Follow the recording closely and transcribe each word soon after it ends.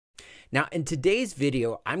Now, in today's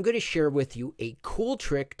video, I'm going to share with you a cool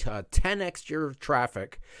trick to 10x your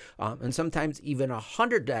traffic and sometimes even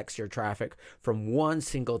 100x your traffic from one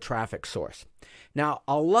single traffic source. Now,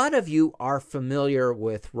 a lot of you are familiar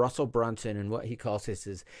with Russell Brunson and what he calls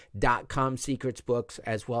his .com secrets books,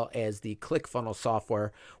 as well as the ClickFunnels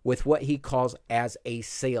software with what he calls as a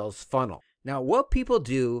sales funnel. Now, what people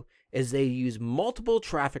do is they use multiple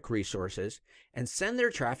traffic resources and send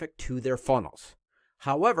their traffic to their funnels.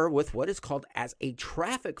 However, with what is called as a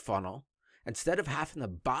traffic funnel, instead of having to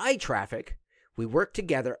buy traffic, we work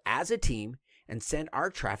together as a team and send our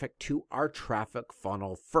traffic to our traffic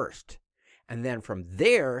funnel first. And then from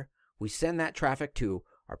there, we send that traffic to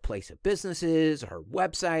our place of businesses, our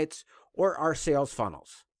websites, or our sales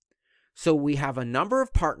funnels. So we have a number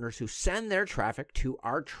of partners who send their traffic to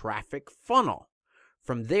our traffic funnel.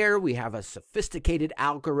 From there, we have a sophisticated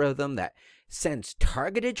algorithm that sends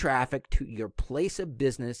targeted traffic to your place of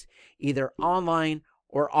business, either online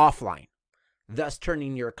or offline, thus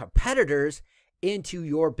turning your competitors into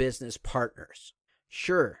your business partners.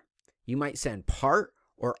 Sure, you might send part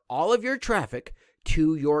or all of your traffic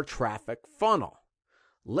to your traffic funnel.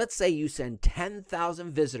 Let's say you send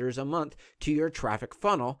 10,000 visitors a month to your traffic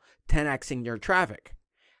funnel, 10xing your traffic.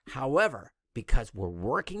 However, because we're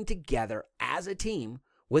working together as a team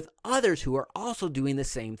with others who are also doing the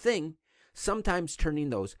same thing, sometimes turning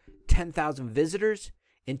those 10,000 visitors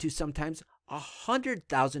into sometimes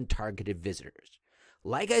 100,000 targeted visitors.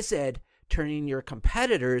 Like I said, turning your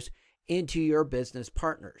competitors into your business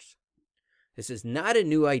partners. This is not a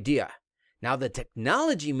new idea. Now, the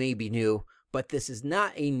technology may be new, but this is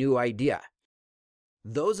not a new idea.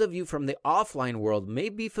 Those of you from the offline world may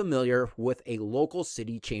be familiar with a local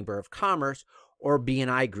city chamber of commerce or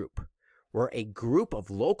BNI group, where a group of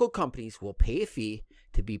local companies will pay a fee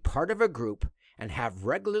to be part of a group and have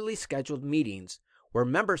regularly scheduled meetings where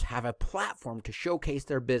members have a platform to showcase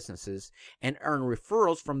their businesses and earn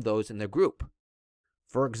referrals from those in the group.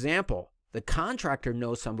 For example, the contractor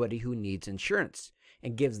knows somebody who needs insurance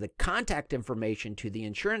and gives the contact information to the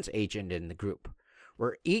insurance agent in the group,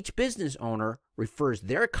 where each business owner refers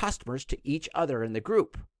their customers to each other in the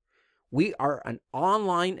group. We are an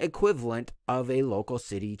online equivalent of a local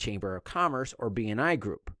city chamber of commerce or BNI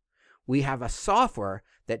group. We have a software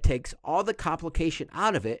that takes all the complication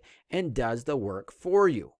out of it and does the work for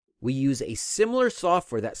you. We use a similar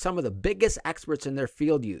software that some of the biggest experts in their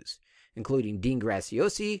field use, including Dean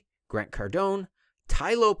Graziosi, Grant Cardone,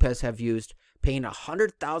 Ty Lopez have used, paying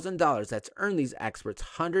 $100,000 that's earned these experts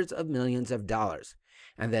hundreds of millions of dollars,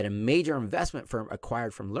 and that a major investment firm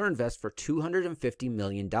acquired from LearnVest for $250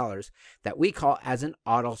 million that we call as an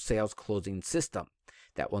auto sales closing system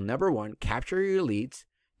that will, number one, capture your leads,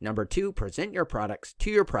 number two, present your products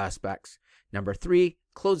to your prospects, number three,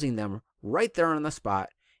 closing them right there on the spot,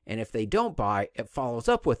 and if they don't buy, it follows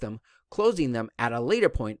up with them, closing them at a later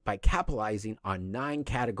point by capitalizing on 9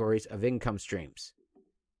 categories of income streams.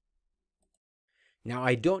 Now,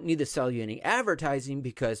 I don't need to sell you any advertising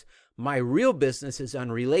because my real business is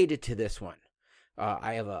unrelated to this one.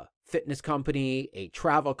 I have a fitness company, a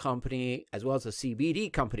travel company, as well as a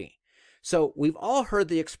CBD company. So we've all heard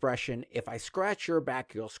the expression, if I scratch your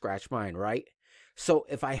back, you'll scratch mine, right? So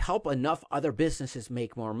if I help enough other businesses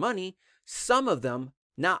make more money, some of them,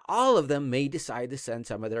 not all of them, may decide to send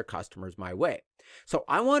some of their customers my way. So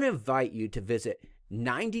I want to invite you to visit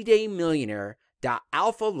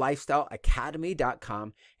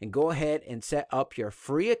 90daymillionaire.alphalifestyleacademy.com and go ahead and set up your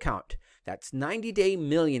free account. That's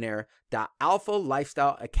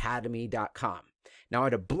 90daymillionaire.alphalifestyleacademy.com. Now, I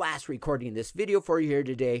had a blast recording this video for you here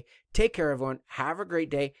today. Take care, everyone. Have a great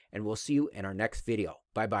day, and we'll see you in our next video.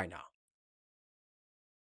 Bye-bye now.